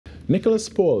Nicholas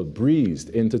Paul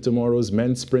breezed into tomorrow's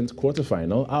men's sprint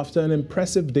quarterfinal after an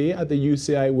impressive day at the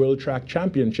UCI World Track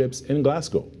Championships in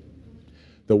Glasgow.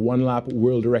 The one-lap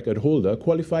world record holder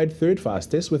qualified third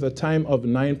fastest with a time of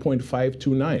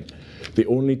 9.529. The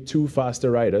only two faster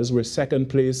riders were second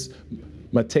place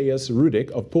Mateusz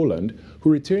Rudyk of Poland, who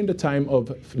returned a time of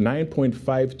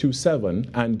 9.527,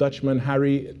 and Dutchman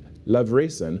Harrie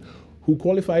Lavreysen, who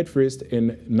qualified first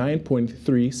in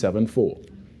 9.374.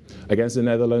 Against the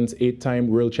Netherlands' 8-time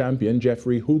world champion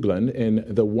Jeffrey Hoogland in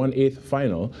the 1/8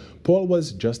 final, Paul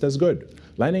was just as good.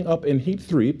 Lining up in Heat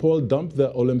 3, Paul dumped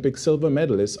the Olympic silver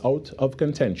medalist out of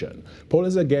contention. Paul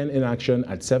is again in action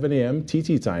at 7 a.m.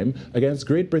 TT time against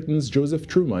Great Britain's Joseph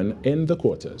Truman in the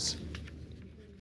quarters.